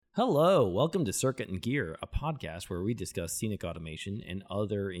Hello, welcome to Circuit and Gear, a podcast where we discuss scenic automation and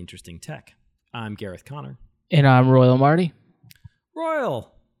other interesting tech. I'm Gareth Connor. And I'm Royal Marty.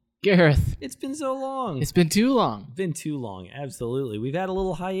 Royal! Gareth. It's been so long. It's been too long. Been too long, absolutely. We've had a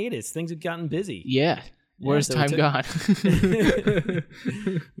little hiatus. Things have gotten busy. Yeah. Where's time gone?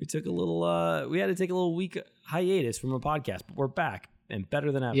 We took a little, we had to take a little week hiatus from a podcast, but we're back and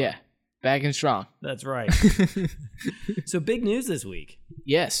better than ever. Yeah. Back and strong. That's right. So big news this week.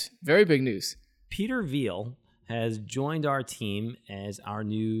 Yes. Very big news. Peter Veal has joined our team as our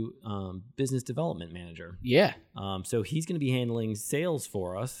new business development manager. Yeah. So he's going to be handling sales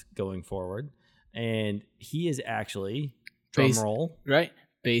for us going forward. And he is actually, drumroll, right?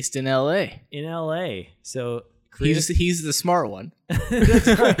 Based in LA. In LA. So he's the smart one. That's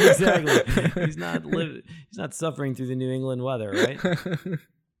right, exactly. He's not suffering through the New England weather, right?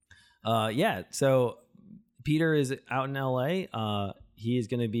 Yeah. So Peter is out in LA. He is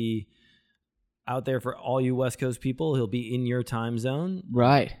going to be out there for all you West Coast people. He'll be in your time zone.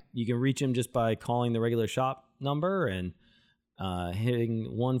 Right. You can reach him just by calling the regular shop number and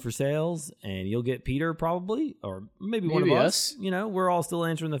hitting 1 for sales, and you'll get Peter probably, or maybe one of us. You know, we're all still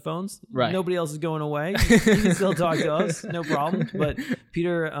answering the phones. Right. Nobody else is going away. You can still talk to us, no problem. But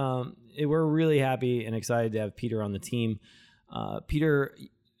Peter, we're really happy and excited to have Peter on the team. Peter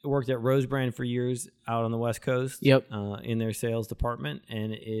worked at Rosebrand for years out on the West Coast. Yep. In their sales department,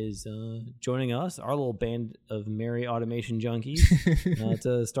 and is joining us, our little band of merry automation junkies,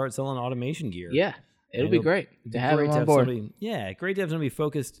 to start selling automation gear. Yeah. It'll be great to have him on board. Great to have somebody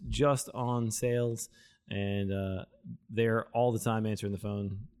focused just on sales, and they're all the time answering the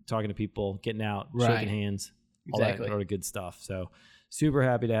phone, talking to people, getting out, shaking hands, all that sort of good stuff. So super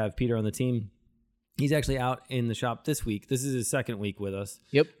happy to have Peter on the team. He's actually out in the shop this week. This is his second week with us.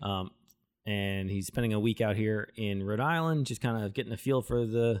 Yep. And he's spending a week out here in Rhode Island, just kind of getting a feel for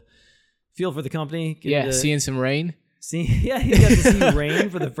the company. Seeing some rain. He got to see rain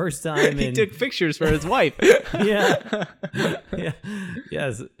for the first time. He took pictures for his wife.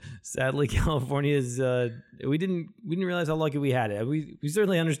 Yes. Sadly, California is. We didn't realize how lucky we had it. We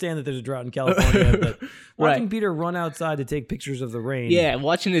certainly understand that there's a drought in California, but watching Peter run outside to take pictures of the rain. Yeah,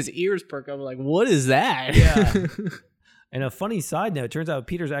 watching his ears perk up, like, what is that? Yeah. And a funny side note: it turns out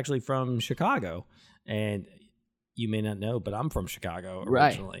Peter's actually from Chicago, and you may not know, but I'm from Chicago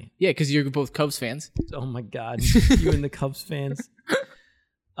originally. Right. Yeah, because you're both Cubs fans. Oh my God, you and the Cubs fans.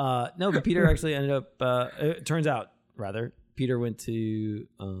 No, but Peter actually ended up. It turns out, rather, Peter went to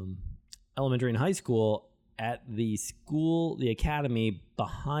elementary and high school at the academy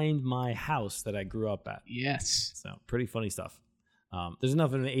behind my house that I grew up at. Yes. So pretty funny stuff. There's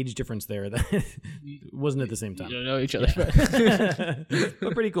enough of an age difference there that it wasn't at the same time. You don't know each other. Yeah.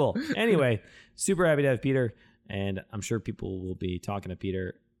 But pretty cool. Anyway, super happy to have Peter. And I'm sure people will be talking to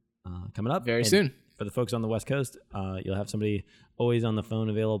Peter coming up. Very soon. For the folks on the West Coast, you'll have somebody always on the phone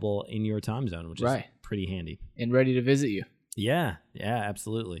available in your time zone, which is pretty handy. And ready to visit you. Yeah,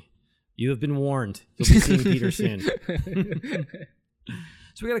 absolutely. You have been warned. You'll be seeing Peter soon. So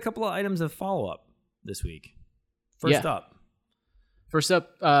we got a couple of items of follow-up this week. First up,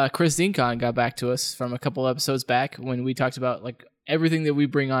 Chris Dincon got back to us from a couple episodes back when we talked about like everything that we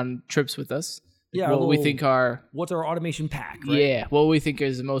bring on trips with us. Yeah, what we think what's our automation pack? Right? Yeah, what we think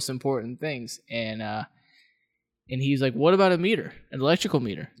is the most important things, and he's like, "What about a meter, an electrical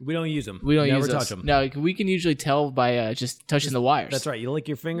meter?" We don't use them. We don't Never use touch them. No, we can usually tell by just touching the wires. That's right. You lick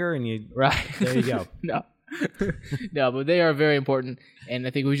your finger and you There you go. No, but they are very important, and I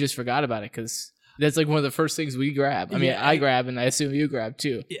think we just forgot about it because that's like one of the first things we grab. I mean, I grab, and I assume you grab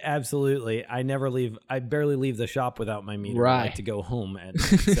too. Yeah, absolutely. I barely leave the shop without my meter. Right. I like to go home.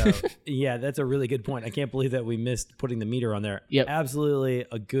 So, yeah, that's a really good point. I can't believe that we missed putting the meter on there. Yep. Absolutely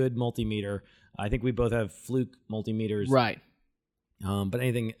a good multimeter. I think we both have Fluke multimeters. Right. But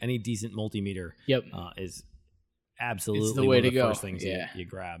any decent multimeter is absolutely it's the way one of to the go. first things you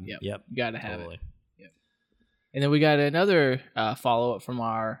grab. Yep. You got to have it. And then we got another follow-up from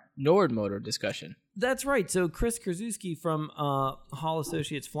our Nord motor discussion. That's right. So Chris Krasuski from Hall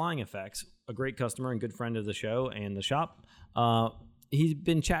Associates Flying Effects, a great customer and good friend of the show and the shop, he's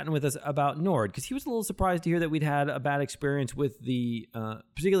been chatting with us about Nord because he was a little surprised to hear that we'd had a bad experience with the,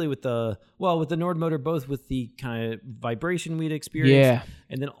 particularly with the Nord motor, both with the kind of vibration we'd experienced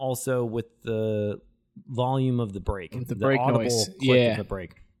and then also with the volume of the brake, the brake audible noise. Click of the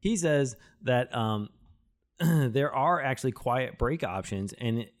brake. He says that there are actually quiet brake options,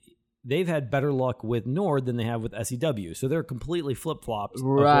 and they've had better luck with Nord than they have with SEW. So they're completely flip-flops.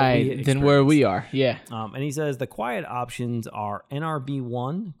 Right, than where we are. Yeah. And he says the quiet options are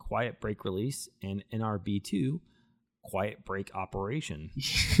NRB1, quiet brake release, and NRB2, quiet brake operation.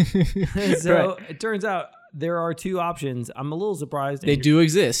 So It turns out there are two options. I'm a little surprised. They do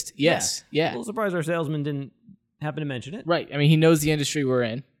exist. Yes. Yeah. A little surprised our salesman didn't happen to mention it. Right. I mean, he knows the industry we're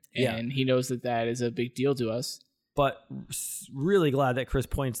in, and he knows that is a big deal to us. But really glad that Chris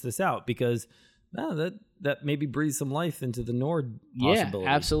points this out, because that maybe breathes some life into the Nord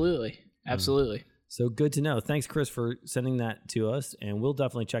possibility. Yeah, absolutely. So good to know. Thanks, Chris, for sending that to us, and we'll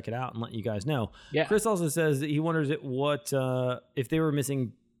definitely check it out and let you guys know. Yeah. Chris also says that he wonders if they were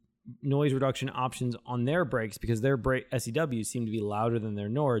missing noise reduction options on their brakes, because their SEWs seem to be louder than their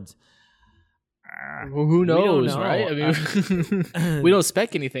Nords. Well, who knows, right? I mean, we don't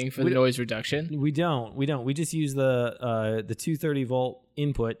spec anything for the noise reduction. We don't. We just use the 230 volt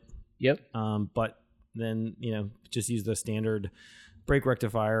input. Yep. But then just use the standard brake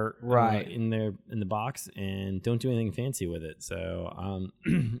rectifier in the box, and don't do anything fancy with it. So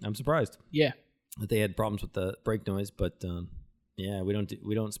I'm surprised. Yeah. That they had problems with the brake noise, but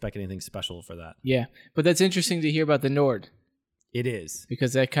we don't spec anything special for that. Yeah, but that's interesting to hear about the Nord. It is,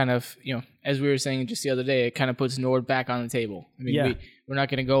 because that kind of, as we were saying just the other day, it kind of puts Nord back on the table. I mean, we're not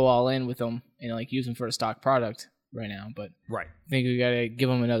going to go all in with them and use them for a stock product right now, but I think we got to give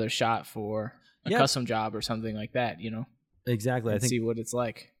them another shot for a custom job or something like that. Exactly. I think see what it's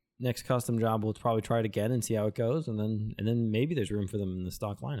like. Next custom job, we'll probably try it again and see how it goes, and then maybe there's room for them in the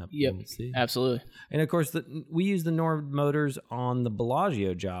stock lineup. Yep, we'll see. Absolutely. And of course, we use the Nord motors on the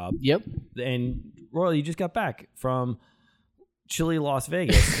Bellagio job. Yep. And Royal, you just got back from chilly Las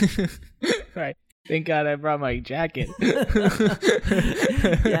Vegas. Right. Thank God I brought my jacket.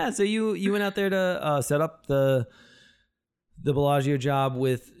 Yeah. So you went out there to set up the Bellagio job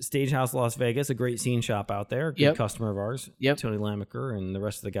with Stagehouse Las Vegas, a great scene shop out there, good customer of ours. Yep. Tony Lamaker and the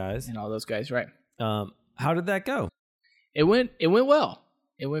rest of the guys. And all those guys, right. How did that go? It went well.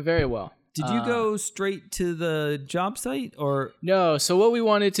 It went very well. Did you go straight to the job site, or no? So what we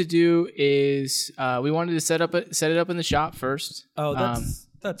wanted to do is we wanted to set it up in the shop first. Oh,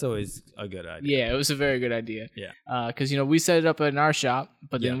 that's always a good idea. Yeah, it was a very good idea. Yeah. Because we set it up in our shop,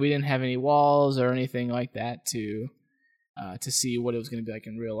 but then we didn't have any walls or anything like that to see what it was going to be like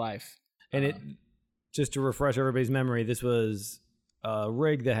in real life. And it, just to refresh everybody's memory, this was a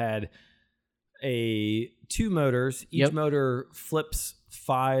rig that had two motors. Each motor flips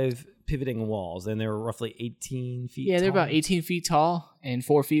 5 pivoting walls, and they were roughly 18 feet tall. Yeah, they're about 18 feet tall and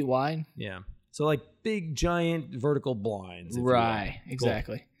 4 feet wide. Yeah. So like big, giant vertical blinds. Right.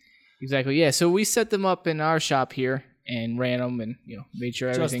 Exactly. Cool. Exactly. Yeah. So we set them up in our shop here and ran them, and made sure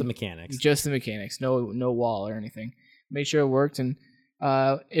everything. Just the mechanics. No wall or anything. Made sure it worked, and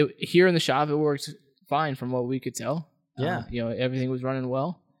here in the shop it worked fine from what we could tell. Yeah. Everything was running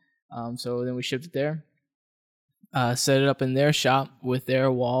well. So then we shipped it there. Set it up in their shop with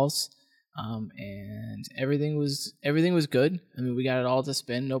their walls. And everything was good. I mean, we got it all to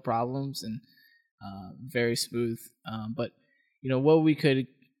spin, no problems, and very smooth. But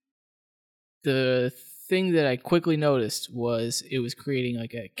the thing that I quickly noticed was it was creating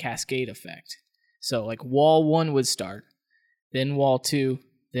like a cascade effect. So like wall 1 would start, then wall 2,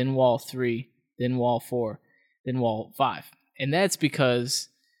 then wall 3, then wall 4, then wall 5, and that's because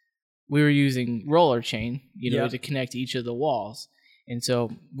we were using roller chain, to connect each of the walls. And so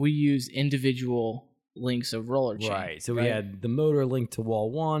we use individual links of roller chain. Right. So we had the motor linked to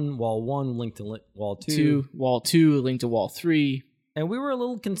wall 1 linked to wall 2. Wall 2 linked to wall 3. And we were a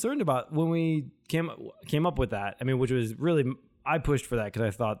little concerned about when we came up with that. I mean, which was really, I pushed for that because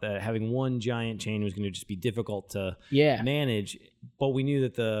I thought that having one giant chain was going to just be difficult to manage. But we knew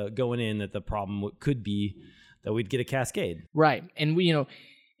that the problem could be that we'd get a cascade. Right. And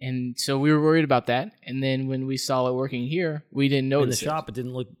and so we were worried about that. And then when we saw it working here, we didn't notice it. In the shop, it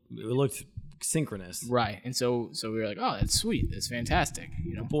looked synchronous. Right. And so we were like, oh, that's sweet. That's fantastic.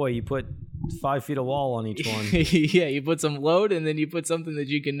 Boy, you put 5 feet of wall on each one. Yeah, you put some load, and then you put something that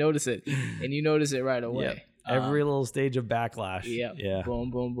you can notice it, and you notice it right away. Yep. Every little stage of backlash. Yeah. Boom,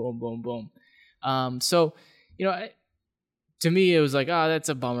 boom, boom, boom, boom. So, to me, it was like, oh, that's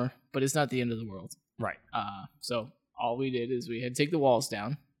a bummer, but it's not the end of the world. Right. So all we did is we had to take the walls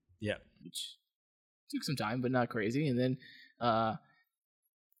down. Yeah. Which took some time, but not crazy. And then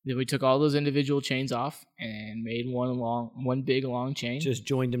we took all those individual chains off and made one big long chain. Just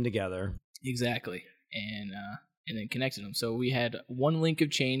joined them together. Exactly. And then connected them. So we had one link of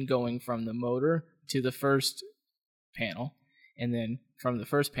chain going from the motor to the first panel, and then from the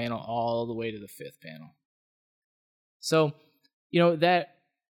first panel all the way to the 5th panel. So, that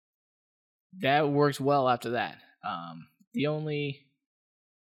works well after that. The only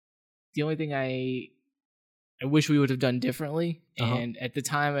thing I wish we would have done differently, and at the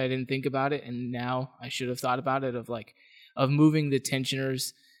time I didn't think about it, and now I should have thought about it, of like, moving the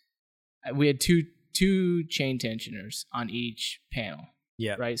tensioners. We had two chain tensioners on each panel.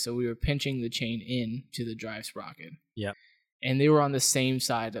 Yeah. Right. So we were pinching the chain in to the drive sprocket. Yeah. And they were on the same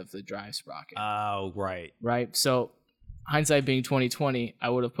side of the drive sprocket. Oh, right. Right. So hindsight being 2020, I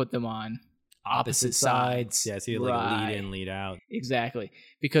would have put them on opposite sides. Yeah. So you like lead in, lead out. Exactly.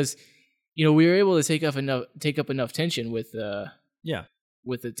 Because, we were able to take up enough tension with the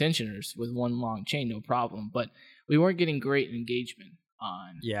tensioners with one long chain, no problem. But we weren't getting great engagement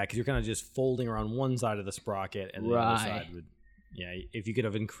on. Yeah, because you're kind of just folding around one side of the sprocket, and the other side would. Yeah, if you could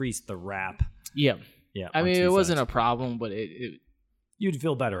have increased the wrap. Yeah. Yeah. I mean, it wasn't a problem, but you'd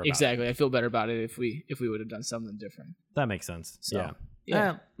feel better about exactly. I feel better about it if we would have done something different. That makes sense. So,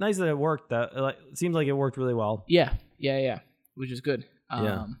 yeah. Nice that it worked. It seems like it worked really well. Yeah. Which is good.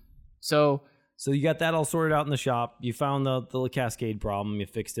 So you got that all sorted out in the shop. You found the little cascade problem. You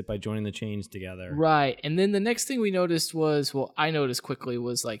fixed it by joining the chains together. Right. And then the next thing we noticed was, I noticed quickly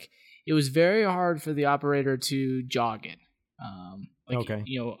was like, it was very hard for the operator to jog it. Okay.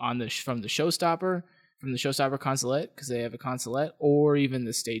 From the showstopper consolette, because they have a consolette, or even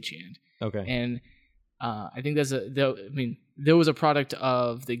the stagehand. Okay. And I think there was a product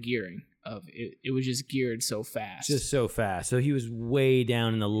of the gearing of it. It was just geared so fast. So he was way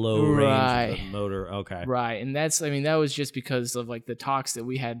down in the low range of the motor. Okay. Right. And that was just because of like the talks that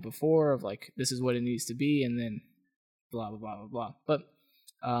we had before of like, this is what it needs to be. And then blah, blah, blah, blah, blah. But,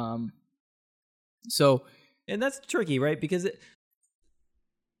 and that's tricky, right? Because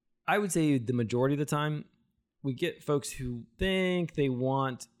I would say the majority of the time, we get folks who think they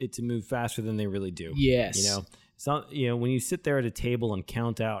want it to move faster than they really do. Yes. When you sit there at a table and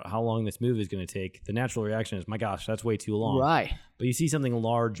count out how long this move is going to take, the natural reaction is, my gosh, that's way too long. Right. But you see something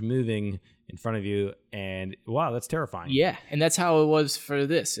large moving in front of you, and wow, that's terrifying. Yeah. And that's how it was for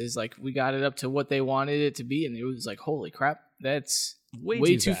this. Is like, we got it up to what they wanted it to be, and it was like, holy crap, that's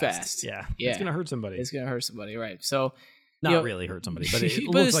way too fast. Yeah. It's going to hurt somebody. Right. So, not really hurt somebody, but it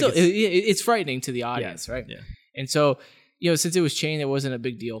but looks like it's frightening to the audience, right? Yeah. And so, since it was chain, it wasn't a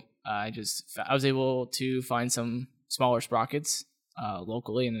big deal. I was able to find some smaller sprockets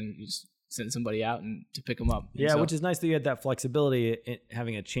locally, and then just send somebody out and to pick them up. Yeah, which is nice that you had that flexibility in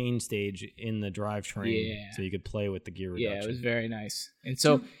having a chain stage in the drivetrain, so you could play with the gear reduction. Yeah, it was very nice. And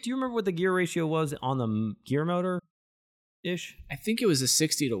so, do you remember what the gear ratio was on the gear motor? Ish. I think it was a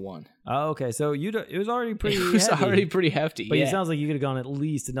 60-1. Oh, okay. So it was already pretty. It was already pretty hefty. But it sounds like you could have gone at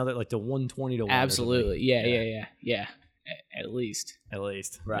least another to 120-1. Absolutely. Yeah. At least.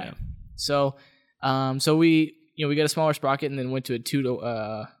 Right. Yeah. So, we got a smaller sprocket and then went to a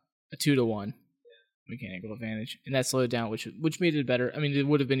 2-1 mechanical advantage, and that slowed it down, which made it better. I mean, it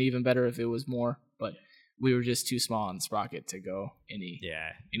would have been even better if it was more, but we were just too small on the sprocket to go any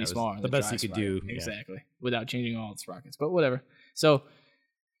smaller. The best you could do. Exactly. Without changing all the sprockets, but whatever. So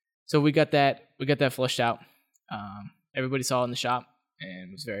we got that flushed out. Everybody saw it in the shop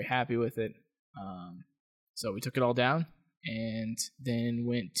and was very happy with it. So we took it all down and then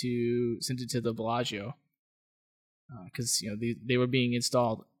sent it to the Bellagio because they were being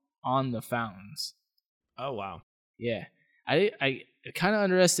installed on the fountains. Oh wow. Yeah. I kind of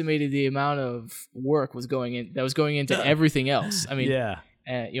underestimated the amount of work was going into everything else. I mean, I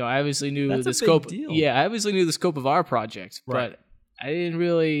obviously knew the scope. Yeah, I obviously knew the scope of our project, but I didn't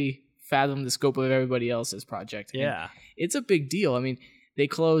really fathom the scope of everybody else's project. Yeah, and it's a big deal. I mean, they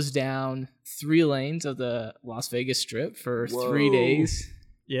closed down 3 lanes of the Las Vegas Strip for 3 days.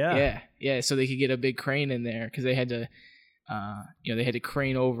 Yeah. So they could get a big crane in there because they had to, they had to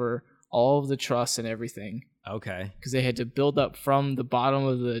crane over all of the truss and everything. Okay. Because they had to build up from the bottom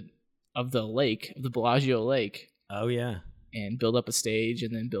of the lake, of the Bellagio Lake. Oh yeah. And build up a stage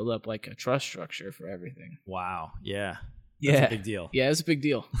and then build up like a truss structure for everything. Wow. Yeah. That's a big deal. Yeah, it was a big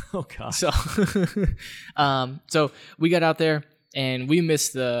deal. Oh god. So, so we got out there and we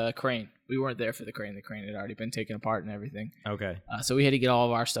missed the crane. We weren't there for the crane. The crane had already been taken apart and everything. Okay. So we had to get all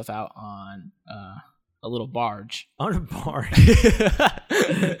of our stuff out on a little barge. On a barge.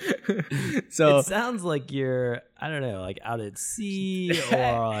 So it sounds like you're, I don't know, like out at sea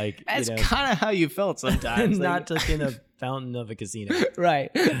or like that's kind of how you felt sometimes. Not just in a fountain of a casino. Right.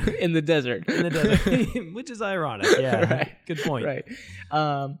 In the desert. Which is ironic. Yeah. Right. Good point. Right.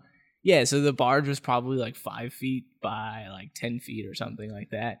 Yeah, so the barge was probably like 5 feet by like 10 feet or something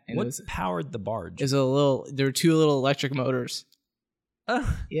like that. And what powered the barge? There were 2 little electric motors.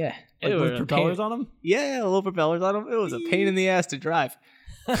 Yeah. Like with propellers on them? Yeah, little propellers on them. It was a pain in the ass to drive.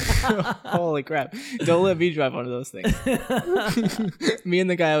 Holy crap. Don't let me drive one of those things. Me and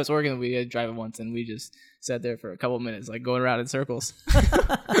the guy I was working with, we had to drive it once, and we just sat there for a couple of minutes, like going around in circles.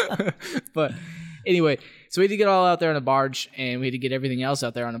 But Anyway, so we had to get all out there on a barge, and we had to get everything else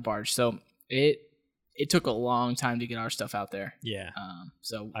out there on a barge. So it took a long time to get our stuff out there. Yeah.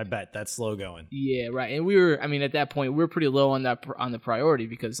 So I bet that's slow going. Yeah, right. And at that point, we were pretty low on the priority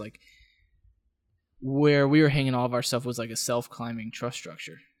because like where we were hanging all of our stuff was like a self-climbing truss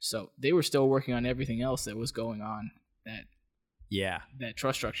structure. So they were still working on everything else that was going on that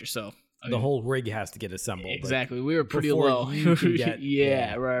truss structure. So the whole rig has to get assembled. Exactly. We were pretty low.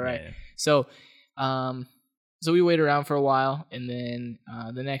 Yeah, right. Yeah. So, so we waited around for a while, and then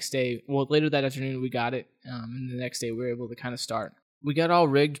the next day, later that afternoon, we got it, and the next day we were able to kind of start. We got all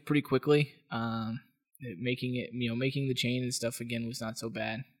rigged pretty quickly. Making the chain and stuff again was not so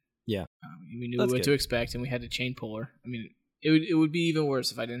bad. Yeah, we knew what to expect, and we had a chain puller. I mean, it would be even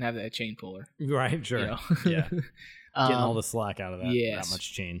worse if I didn't have that chain puller. Right. Sure. Yeah. Getting all the slack out of that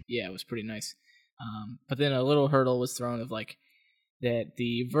much chain. Yeah, it was pretty nice. But then a little hurdle was thrown of like that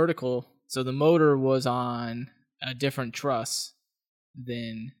the vertical. So the motor was on a different truss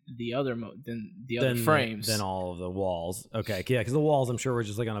than the other frames. Than all of the walls. Okay, yeah, because the walls I'm sure were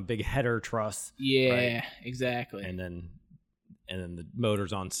just like on a big header truss. Yeah, right? Exactly. And then the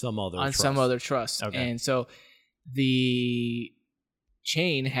motor's on some other truss. Okay. And so the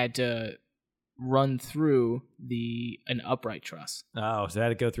chain had to run through an upright truss. Oh, so it had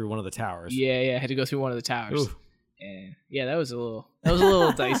to go through one of the towers. Yeah, it had to go through one of the towers. Ooh. And yeah, that was a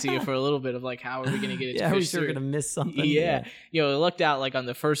little dicey for a little bit of like, how are we going to get it? Yeah, are we sure going to miss something? Yeah, it looked out like on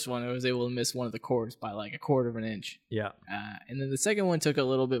the first one, I was able to miss one of the cords by like 1/4 of an inch. Yeah. And then the second one took a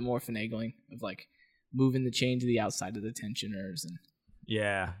little bit more finagling of like moving the chain to the outside of the tensioners, and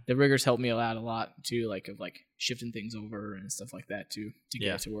the riggers helped me out a lot too, like of like shifting things over and stuff like that too to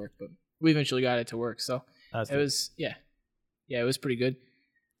get it to work. But we eventually got it to work, so it was it was pretty good.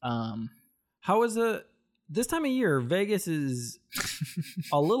 How was it? This time of year, Vegas is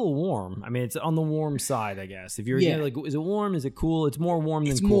a little warm. I mean, it's on the warm side, I guess. If you're like, is it warm? Is it cool? It's more warm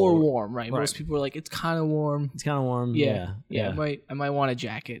than cool. It's more warm, right? Most people are like, it's kind of warm. It's kind of warm. Yeah. I might want a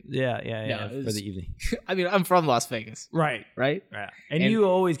jacket. Yeah, for the evening. I mean, I'm from Las Vegas. Right. Yeah. And you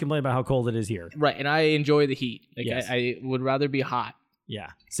always complain about how cold it is here. Right, and I enjoy the heat. Like, I would rather be hot.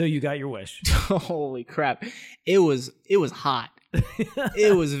 Yeah. So you got your wish. Holy crap. It was hot.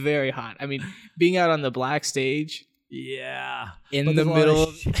 It was very hot. I mean, being out on the black stage. Yeah. In the middle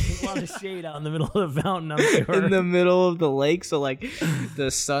of a lot of shade out in the middle of the fountain, I'm sure. In the middle of the lake. So like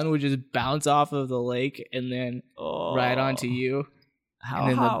the sun would just bounce off of the lake and then right onto you.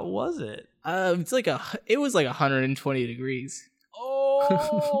 How hot was it? It was like 120 degrees.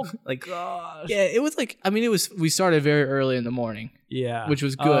 Oh, like gosh. Yeah, it was like, I mean, we started very early in the morning. Yeah. Which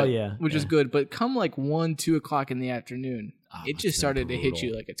was good. Which was good. But come like 1-2 o'clock in the afternoon, it just started to hit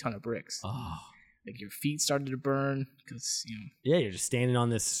you like a ton of bricks. Oh. Like your feet started to burn because, Yeah, you're just standing on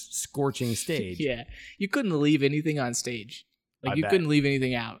this scorching stage. Yeah. You couldn't leave anything on stage. Like you couldn't leave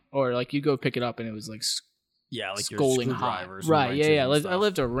anything out. Or like you go pick it up and it was like like scalding your hot. Screwdrivers. Right, yeah. I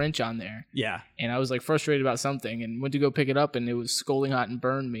left a wrench on there. Yeah. And I was like frustrated about something and went to go pick it up and it was scalding hot and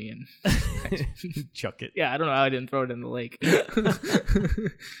burned me and chuck it. Yeah, I don't know how I didn't throw it in the lake.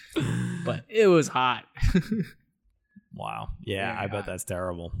 But it was hot. Wow. Yeah, I bet that's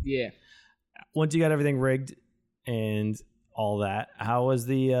terrible. Yeah. Once you got everything rigged and all that, how was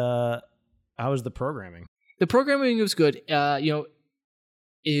the programming? The programming was good.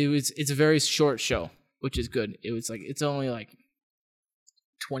 It's a very short show, which is good. It was like it's only like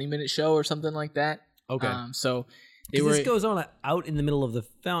 20-minute show or something like that. Okay. So this goes on out in the middle of the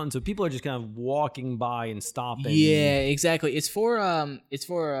fountain, so people are just kind of walking by and stopping. Yeah, exactly. It's for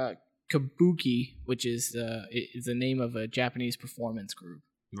Kabuki, which is the name of a Japanese performance group.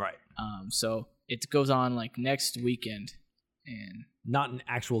 Right. So it goes on like next weekend, and not an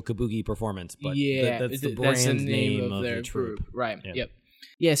actual Kabuki performance, but that's the brand name of their group. Right. Yeah. Yep.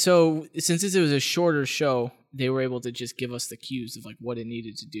 Yeah. So since it was a shorter show, they were able to just give us the cues of like what it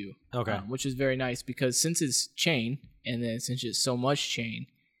needed to do. Okay. Which is very nice because since it's chain, and then since it's so much chain,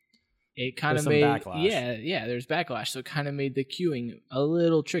 it kind of made backlash. Yeah. There's backlash, so it kind of made the cueing a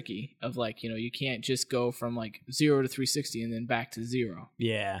little tricky. Of like, you can't just go from like 0 to 360 and then back to 0.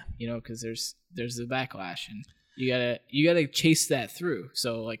 Yeah. Because there's the backlash, and you gotta chase that through.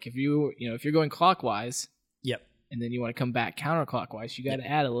 So like if you're going clockwise, yep, and then you want to come back counterclockwise, you got to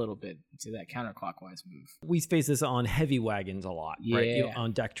add a little bit to that counterclockwise move. We face this on heavy wagons a lot, right?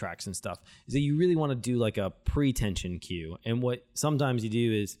 On deck tracks and stuff. Is that you really want to do like a pre-tension cue, and what sometimes you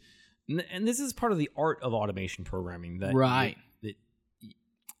do is. And this is part of the art of automation programming that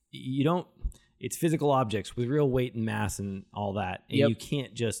you don't. It's physical objects with real weight and mass and all that, and you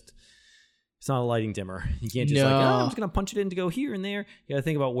can't just It's not a lighting dimmer. You can't just I'm just going to punch it in to go here and there. You got to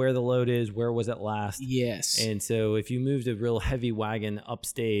think about where the load is, where was it last. Yes. And so if you moved a real heavy wagon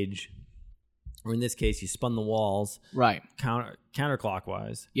upstage, or in this case, you spun the walls right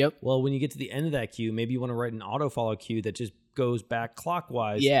counterclockwise. Yep. Well, when you get to the end of that cue, maybe you want to write an auto follow cue that just goes back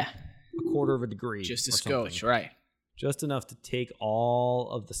clockwise. Yeah. A quarter of a degree. Just a skosh, right. Just enough to take all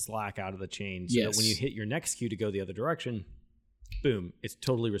of the slack out of the chain so that when you hit your next cue to go the other direction, boom, it's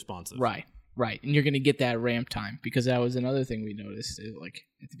totally responsive. Right. And you're going to get that ramp time, because that was another thing we noticed like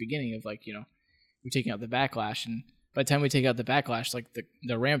at the beginning of like, we're taking out the backlash, and by the time we take out the backlash, like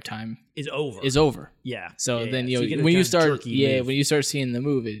the ramp time is over. Yeah. So then so when you start when you start seeing the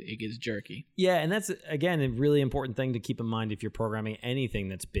move, it gets jerky. Yeah, and that's again a really important thing to keep in mind if you're programming anything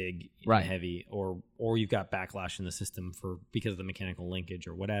that's big and heavy, or you've got backlash in the system because of the mechanical linkage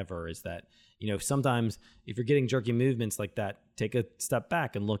or whatever, is that sometimes if you're getting jerky movements like that, take a step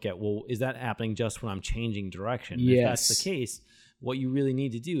back and look at, well, is that happening just when I'm changing direction? Yes. If that's the case, what you really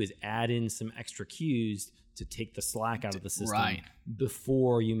need to do is add in some extra cues to take the slack out of the system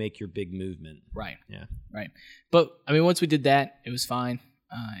before you make your big movement. Right. Yeah. Right. But I mean, once we did that, it was fine.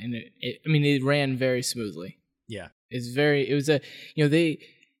 And it ran very smoothly. Yeah. They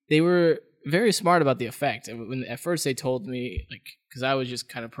were very smart about the effect. When at first they told me, like, because I was just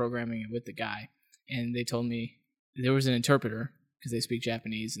kind of programming it with the guy, and they told me there was an interpreter because they speak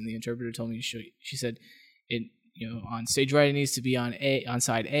Japanese, and the interpreter told me she said it. On stage right, it needs to be on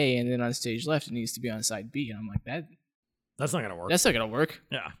side A, and then on stage left, it needs to be on side B. And I'm like, that's not going to work. That's not going to work.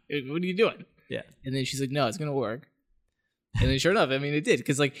 Yeah. What are you doing? Yeah. And then she's like, no, it's going to work. And then sure enough, I mean, it did.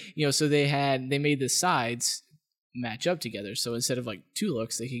 Because so they made the sides match up together. So instead of like 2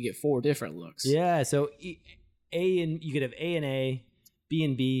 looks, they could get 4 different looks. Yeah. So you could have A and A, B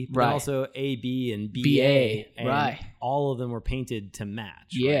and B, but also A, B, and B, A. And all of them were painted to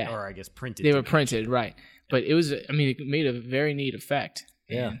match. Yeah. Right? Or I guess printed. They were printed, right. But it was, it made a very neat effect.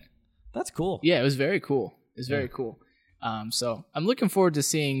 Yeah. That's cool. Yeah, it was very cool. It was very cool. So I'm looking forward to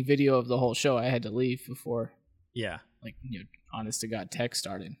seeing video of the whole show. I had to leave before, honest to God, tech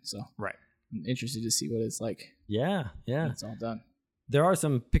started. So I'm interested to see what it's like. Yeah. when it's all done. There are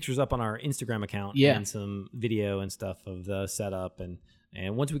some pictures up on our Instagram account and some video and stuff of the setup. And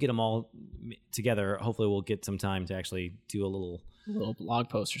once we get them all together, hopefully we'll get some time to actually do a little blog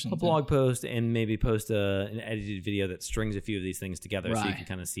post or something. A blog post, and maybe post an edited video that strings a few of these things together so you can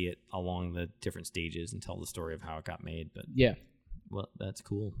kind of see it along the different stages and tell the story of how it got made. But well, that's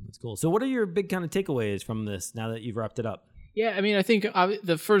cool. That's cool. So what are your big kind of takeaways from this now that you've wrapped it up? Yeah, I mean, I think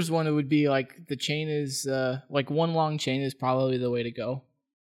the first one, it would be like the chain is like one long chain is probably the way to go.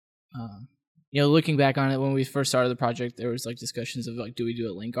 Looking back on it, when we first started the project, there was like discussions of like, do we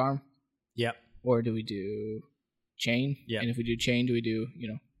do a link arm? Yep. Or do we do chain? Yeah. And if we do chain, do we do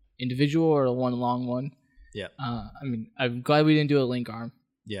individual or a one long one? Yeah. I'm glad we didn't do a link arm.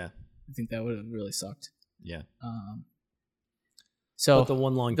 Yeah. I think that would have really sucked. Yeah. So but the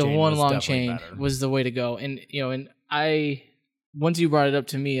one long chain was the way to go. And once you brought it up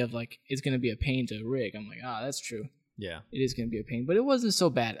to me of like, it's going to be a pain to rig, I'm like, that's true. Yeah. It is going to be a pain, but it wasn't so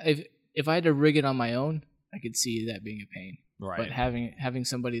bad. If I had to rig it on my own, I could see that being a pain. Right. But having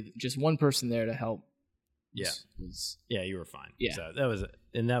somebody, just one person there to help. Was you were fine. Yeah. So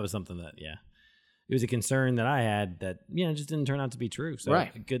that was something that, it was a concern that I had that, just didn't turn out to be true. So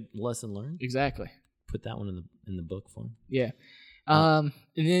a good lesson learned. Exactly. Put that one in the book form. Yeah. And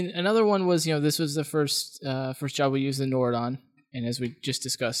then another one was, this was the first job we used the Nord on. And as we just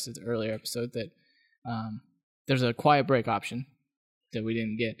discussed in the earlier episode, that there's a quiet brake option that we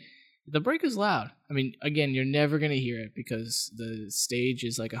didn't get. The brake is loud. I mean, again, you're never going to hear it because the stage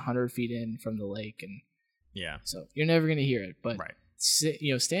is like 100 feet in from the lake. And so you're never going to hear it. But,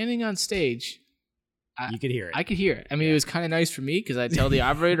 standing on stage, you could hear it. I could hear it. I mean, it was kind of nice for me because I tell the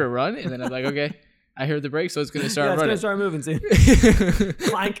operator to run, and then I'm like, okay, I heard the brake, so it's going to start running. It's going to start moving soon.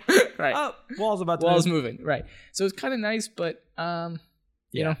 Clank. Right. Oh, wall's about to Wall's move. moving. Right. So it's kind of nice, but, but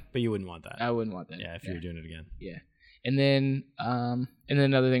you wouldn't want that. I wouldn't want that. Yeah, if you were doing it again. Yeah. And then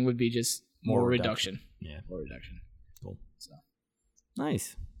another thing would be just more reduction. Yeah. More reduction. Cool. So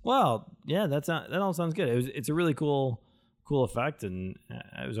nice. Well, yeah, that all sounds good. It's a really cool effect, and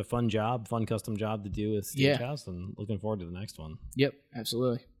it was a fun custom job to do with Stagehouse, and looking forward to the next one. Yep,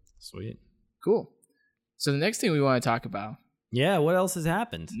 absolutely. Sweet. Cool. So the next thing we want to talk about. Yeah, what else has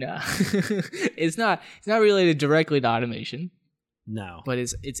happened? No, it's not related directly to automation. No, but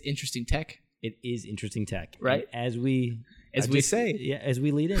it's interesting tech. It is interesting tech, right? And as we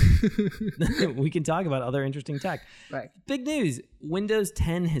lead in, we can talk about other interesting tech. Right. Big news: Windows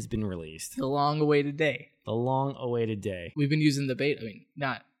 10 has been released. The long-awaited day. The long-awaited day. We've been using the beta. I mean,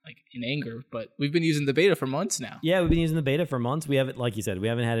 not like in anger, but we've been using the beta for months now. Yeah, we've been using the beta for months. We haven't, like you said, we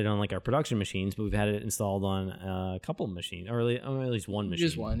haven't had it on like our production machines, but we've had it installed on a couple of machines, or at least one machine.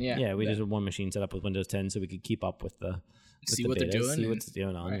 Just one, yeah. Yeah, we just had one machine set up with Windows 10 so we could keep up with the see what they're doing, see what's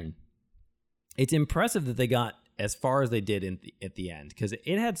going on. Right. And it's impressive that they got as far as they did at the end, because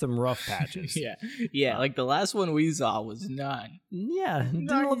it had some rough patches. yeah. Like the last one we saw was not. Yeah, it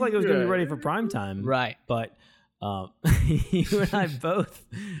didn't look like it was going to be ready for prime time. Right. But you and I both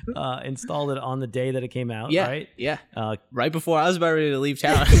installed it on the day that it came out, right? Yeah. Right before I was about ready to leave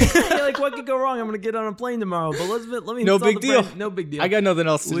town. You're like, what could go wrong? I'm going to get on a plane tomorrow, but let me no big deal. No big deal. I got nothing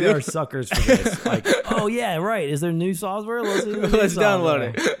else to do. We are suckers for this. Like, oh yeah, right. Is there new software? Let's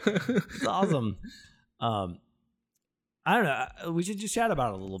download it. It's awesome. I don't know. We should just chat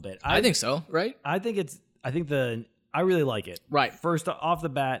about it a little bit. I think so, right? I really like it. Right. First off the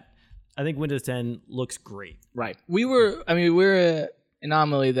bat, I think Windows 10 looks great. Right. We're an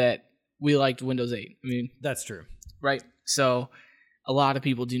anomaly that we liked Windows 8. I mean, that's true. Right. So a lot of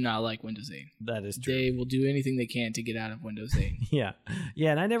people do not like Windows 8. That is true. They will do anything they can to get out of Windows 8. Yeah.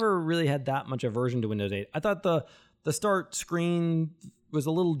 And I never really had that much aversion to Windows 8. I thought the start screen was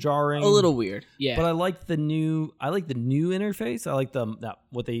a little jarring, a little weird. Yeah. But I like the new interface. I like that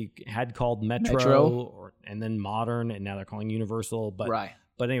what they had called Metro. And then Modern, and now they're calling Universal. But right.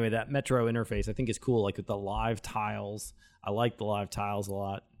 But anyway, that Metro interface I think is cool. Like with the live tiles, I like the live tiles a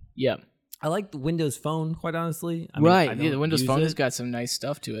lot. Yeah. I like the Windows Phone, quite honestly. The Windows Phone has got some nice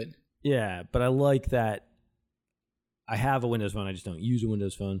stuff to it. Yeah, but I like that. I have a Windows Phone. I just don't use a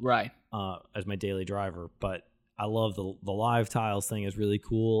Windows Phone. Right. As my daily driver, but I love the live tiles thing is really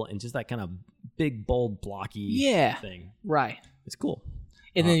cool, and just that kind of big, bold, blocky thing. Right. It's cool.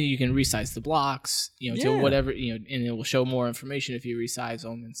 And then you can resize the blocks, to whatever, and it will show more information if you resize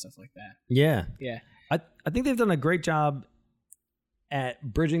them and stuff like that. Yeah. Yeah. I think they've done a great job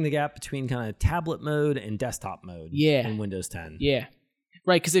at bridging the gap between kind of tablet mode and desktop mode in Windows 10. Yeah.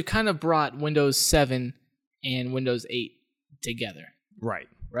 Right, because they've kind of brought Windows 7 and Windows 8 together. Right.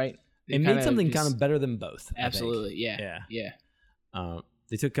 Right? It made something kind of better than both. Absolutely, yeah.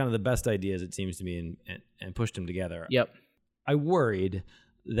 They took kind of the best ideas, it seems to me, and pushed them together. Yep. I worried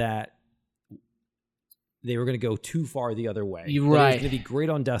that they were going to go too far the other way. You're right. It was going to be great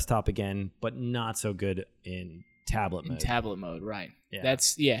on desktop again, but not so good in tablet mode. In tablet mode, right. Yeah.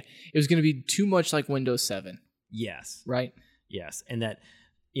 It was going to be too much like Windows 7. Yes. Right? Yes. And that,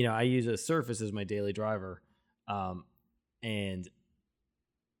 I use a Surface as my daily driver, and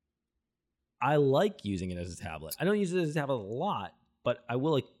I like using it as a tablet. I don't use it as a tablet a lot, but I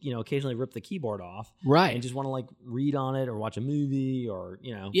will, occasionally rip the keyboard off. Right. And just want to, read on it or watch a movie or,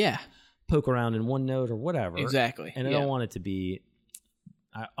 Yeah. poke around in OneNote or whatever. Exactly. And I don't want it to be,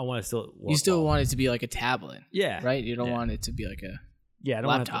 I want to still work. You still want it to be like a tablet. Yeah. Right? You don't want it to be like a I don't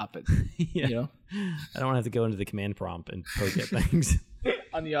laptop. I don't want to have to go into the command prompt and poke at things.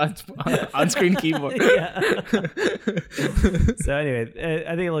 On the on-screen keyboard. So anyway,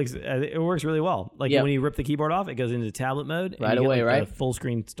 I think it works really well. Like when you rip the keyboard off, it goes into tablet mode right away, get, right? The full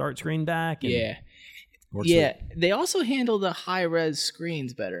screen start screen back. And They also handle the high res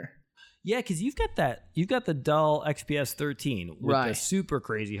screens better. Yeah, because you've got the Dell XPS 13 with the super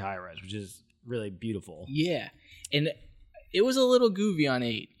crazy high res, which is really beautiful. Yeah, and it was a little goofy on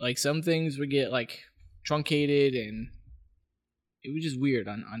 8. Like some things would get truncated, and it was just weird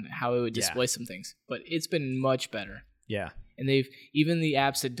on how it would display some things. But it's been much better. Yeah. And even the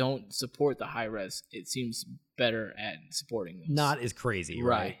apps that don't support the high res, it seems better at supporting those. Not as crazy,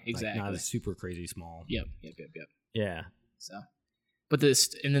 right? Exactly. Not as super crazy small. Yep. Yeah. So, but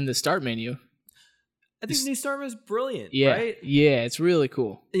then the start menu. I think the new start menu is brilliant. Yeah. Right? Yeah, it's really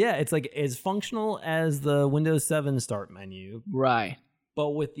cool. Yeah, it's as functional as the Windows 7 start menu. Right.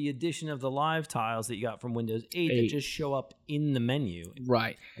 But with the addition of the live tiles that you got from Windows 8 that just show up in the menu.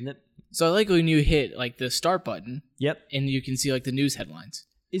 Right. And so I like when you hit the start button. Yep. And you can see the news headlines.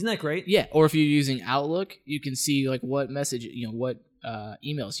 Isn't that great? Yeah. Or if you're using Outlook, you can see what message, what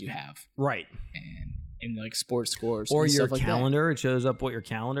emails you have. Right. And sports scores. Or and your stuff calendar. That. It shows up what your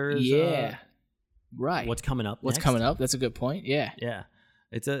calendar is. Yeah. Right. What's coming up? What's coming up? That's a good point. Yeah. Yeah.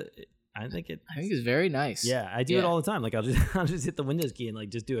 I think it's very nice. Yeah, I do it all the time. I'll just hit the Windows key and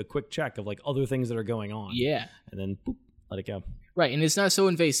just do a quick check of other things that are going on. Yeah. And then boop, let it go. Right, and it's not so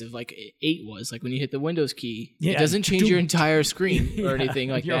invasive like 8 was. When you hit the Windows key, it doesn't change your entire screen or anything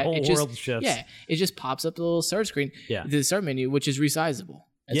like your that. Whole world shifts. Yeah, it just pops up the little start screen. Yeah. The start menu, which is resizable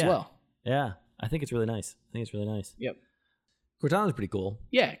as well. Yeah, I think it's really nice. Yep. Cortana's pretty cool.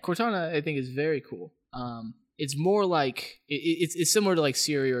 Yeah, Cortana I think is very cool. It's more it's similar to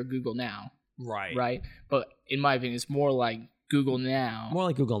Siri or Google now. Right. Right? But in my opinion, it's more like Google Now. More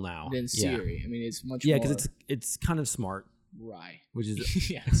like Google Now than Siri. Yeah. I mean, it's much more. Yeah, because it's kind of smart. Right. Which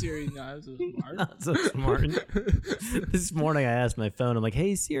is yeah, Siri's not so smart. Not so smart. This morning I asked my phone, I'm like,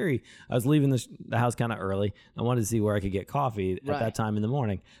 hey Siri. I was leaving the house kind of early. I wanted to see where I could get coffee at that time in the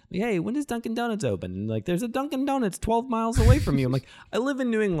morning. Like, hey, when does Dunkin' Donuts open? And like, there's a Dunkin' Donuts 12 miles away from you. I'm like, I live in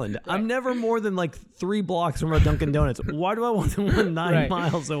New England. Right. I'm never more than like 3 blocks from a Dunkin' Donuts. Why do I want the one 9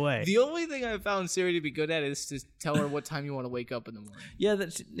 miles away? The only thing I found Siri to be good at is to tell her what time you want to wake up in the morning. Yeah,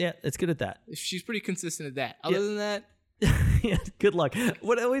 it's good at that. She's pretty consistent at that. Other than that, yeah, good luck.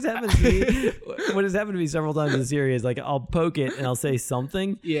 What always happens to me, what has happened to me several times in Siri is like I'll poke it and I'll say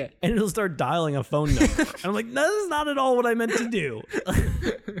something, and it'll start dialing a phone number. And I'm like, no, this is not at all what I meant to do.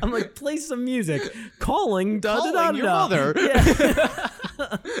 I'm like, play some music. Calling your mother. Yeah.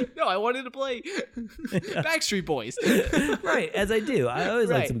 No, I wanted to play Backstreet Boys. Right, as I do. I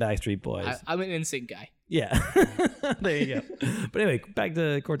always like some Backstreet Boys. I'm an NSYNC guy. Yeah. There you go. But anyway, back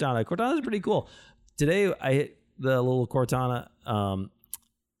to Cortana. Cortana's pretty cool. Today I hit the little Cortana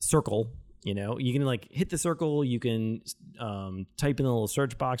circle. You know, you can like hit the circle. You can type in the little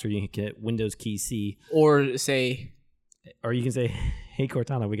search box, or you can hit Windows key C, or you can say, "Hey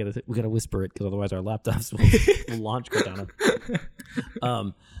Cortana, we gotta whisper it because otherwise our laptops will launch Cortana."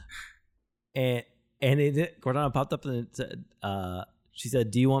 And Cortana popped up and it said, she said,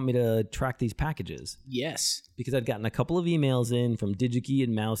 "Do you want me to track these packages?" Yes, because I'd gotten a couple of emails in from DigiKey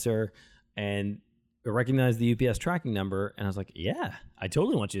and Mouser, and I recognized the UPS tracking number, and I was like, yeah, I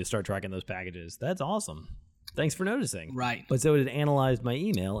totally want you to start tracking those packages. That's awesome. Thanks for noticing. Right. But so it analyzed my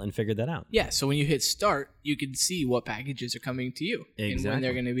email and figured that out. Yeah, so when you hit start, you can see what packages are coming to you. Exactly. And when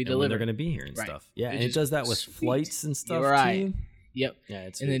they're going to be delivered. When they're going to be here and stuff. Yeah, and it does that with flights and stuff too. Yep. Yeah,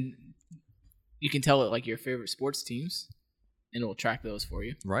 it's and then you can tell it like your favorite sports teams, and it will track those for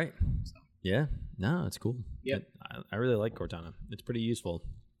you. Right. So. Yeah. No, it's cool. Yep. I really like Cortana. It's pretty useful.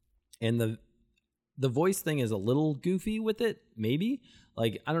 And the voice thing is a little goofy with it, maybe.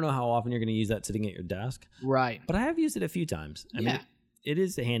 Like, I don't know how often you're going to use that sitting at your desk. Right. But I have used it a few times. I mean, it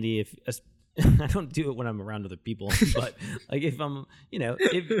is handy if I don't do it when I'm around other people, but like if I'm,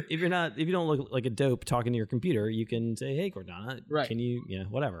 if you don't look like a dope talking to your computer, you can say, "Hey Cortana, can you,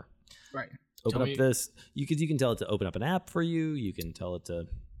 whatever." Right. Open up this. You can tell it to open up an app for you. You can tell it to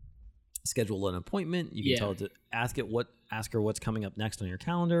schedule an appointment. You can tell it to ask her what's coming up next on your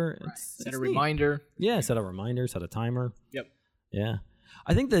calendar. Right. Set a reminder. Yeah, set a reminder, set a timer. Yep. Yeah.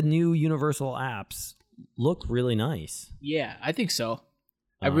 I think the new universal apps look really nice. Yeah, I think so.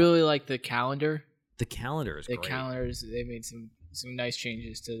 I really like the calendar. The calendar is great. The calendars, they made some nice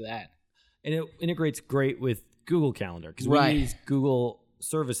changes to that. And it integrates great with Google Calendar because we use Google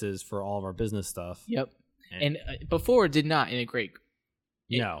services for all of our business stuff. Yep. And before it did not integrate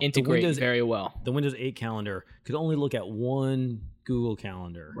very well. The Windows 8 calendar could only look at one Google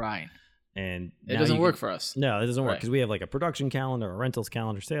Calendar. Right. And it doesn't work for us. No, it doesn't work because we have like a production calendar, a rentals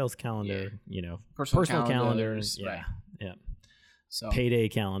calendar, sales calendar, personal calendars. Yeah. Yeah. So payday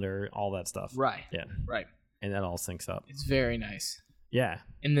calendar, all that stuff. Right. Yeah. Right. And that all syncs up. It's very nice. Yeah.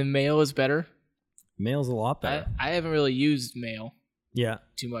 And the mail is better. Mail's a lot better. I haven't really used mail. Yeah.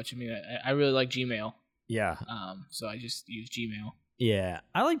 Too much. I mean, I really like Gmail. Yeah. So I just use Gmail. Yeah.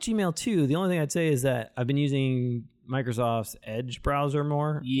 I like Gmail too. The only thing I'd say is that I've been using Microsoft's Edge browser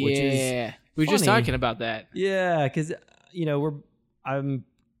more. Yeah. Which is we were just talking about that. Yeah, because I've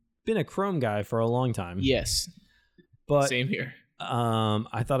been a Chrome guy for a long time. Yes. But same here.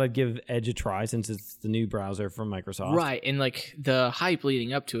 I thought I'd give Edge a try since it's the new browser from Microsoft. Right, and like the hype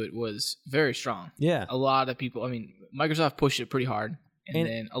leading up to it was very strong. Yeah. A lot of people, Microsoft pushed it pretty hard, and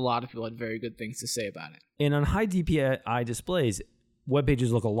then a lot of people had very good things to say about it. And on high DPI displays, web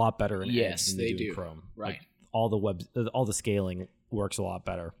pages look a lot better in Edge than they do in Chrome. Right. Like all the scaling works a lot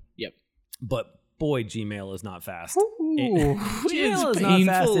better. Yep. But boy, Gmail is not fast. Gmail is not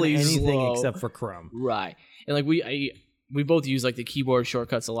fast in anything except for Chrome. Right. And like we both use like the keyboard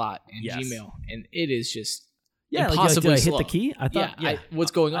shortcuts a lot in Gmail, and it is just impossibly did I slow. hit the key? I thought,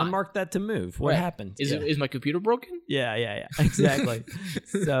 what's going on? I marked that to move. What happened? Is my computer broken? Yeah, exactly.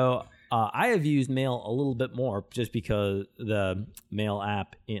 So I have used Mail a little bit more just because the Mail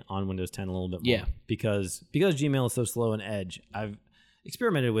app on Windows 10 a little bit more. Yeah. Because Gmail is so slow in Edge, I've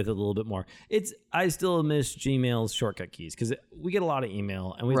experimented with it a little bit more. I still miss Gmail's shortcut keys because we get a lot of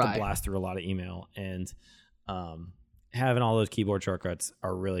email and we have to blast through a lot of email, and having all those keyboard shortcuts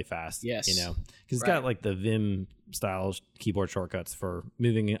are really fast. Yes. Because it's got like the Vim style keyboard shortcuts for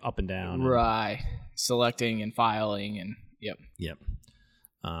moving up and down. Right. Selecting and filing and Yep.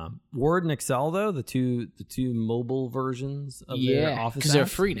 Word and Excel though, the two mobile versions of their Office because they're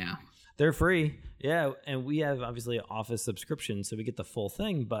free now. They're free. Yeah, and we have obviously an Office subscription, so we get the full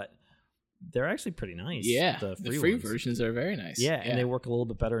thing, but they're actually pretty nice. Yeah, the free versions are very nice. Yeah, and they work a little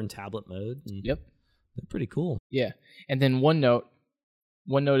bit better in tablet mode. Yep. They're pretty cool. Yeah, and then OneNote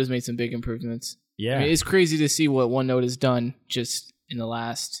has made some big improvements. Yeah. I mean, it's crazy to see what OneNote has done just in the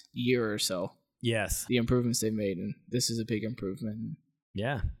last year or so. Yes. The improvements they've made, and this is a big improvement.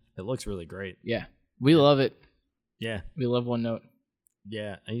 Yeah, it looks really great. Yeah, we love it. Yeah. We love OneNote.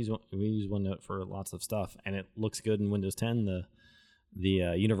 Yeah, we use OneNote for lots of stuff, and it looks good in Windows 10.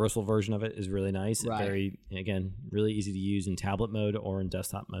 The universal version of it is really nice. Right. Really easy to use in tablet mode or in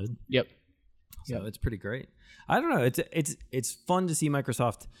desktop mode. Yep. So it's pretty great. I don't know. It's fun to see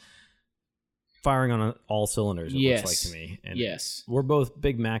Microsoft firing on all cylinders. It looks like to me. And yes. We're both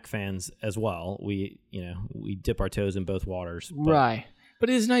big Mac fans as well. We dip our toes in both waters. Right. But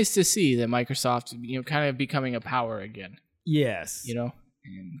it is nice to see that Microsoft, kind of becoming a power again. Yes.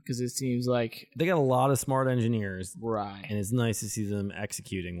 Because it seems like they got a lot of smart engineers. Right. And it's nice to see them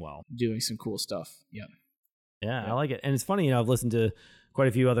executing well. Doing some cool stuff. Yep. Yeah, I like it. And it's funny, I've listened to quite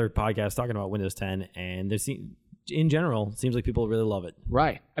a few other podcasts talking about Windows 10, and in general, it seems like people really love it.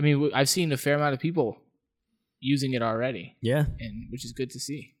 Right. I mean, I've seen a fair amount of people using it already. Yeah. And which is good to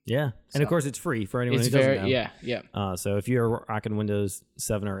see. Yeah. And of course, it's free for anyone who doesn't know. Yeah. So if you're rocking Windows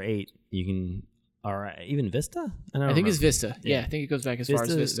 7 or 8, you can, or even Vista? I think it's Vista. Yeah, I think it goes back as far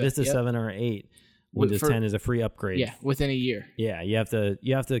as Vista. Vista 7 or 8. Windows 10 is a free upgrade. Yeah, within a year. Yeah, you have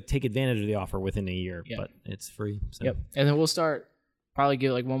to take advantage of the offer within a year, but it's free. So. Yep. And then we'll probably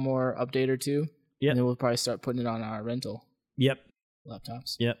get like one more update or two. Yep. And then we'll probably start putting it on our rental. Yep.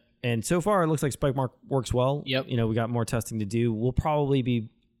 Laptops. Yep. And so far, it looks like SpikeMark works well. Yep. We got more testing to do. We'll probably be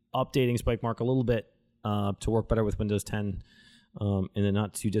updating SpikeMark a little bit to work better with Windows 10 in the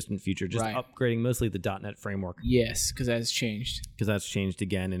not too distant future. Just upgrading mostly the .NET framework. Yes, because that's changed. Because that's changed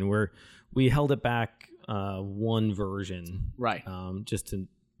again, and we held it back one version. Right. Just to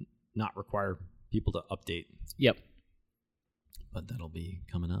not require people to update. Yep. But that'll be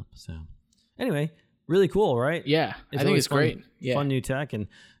coming up. So anyway, really cool, right? Yeah, I think it's great. Yeah. Fun new tech, and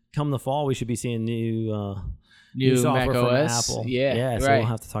come the fall, we should be seeing new Mac software from OS. Apple. Yeah, so we'll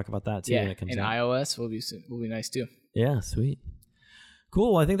have to talk about that too when it comes out. And iOS will be nice too. Yeah, sweet.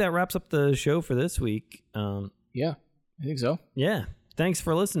 Cool. I think that wraps up the show for this week. Yeah, I think so. Yeah. Thanks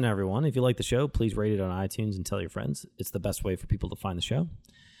for listening, everyone. If you like the show, please rate it on iTunes and tell your friends. It's the best way for people to find the show.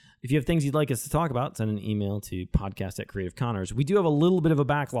 If you have things you'd like us to talk about, send an email to podcast@CreativeConnors. We do have a little bit of a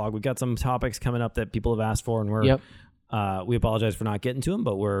backlog. We've got some topics coming up that people have asked for, and we apologize for not getting to them,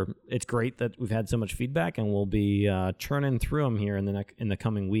 but it's great that we've had so much feedback, and we'll be churning through them here in the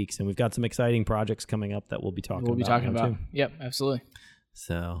coming weeks. And we've got some exciting projects coming up that we'll be talking about. Too. Yep, absolutely.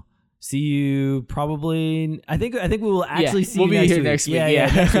 So see you probably. I think we will actually see you next week. Yeah,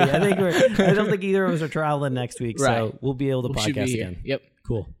 next week. I don't think either of us are traveling next week, so we'll be able to podcast again. Yep.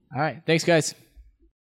 Cool. All right. Thanks, guys.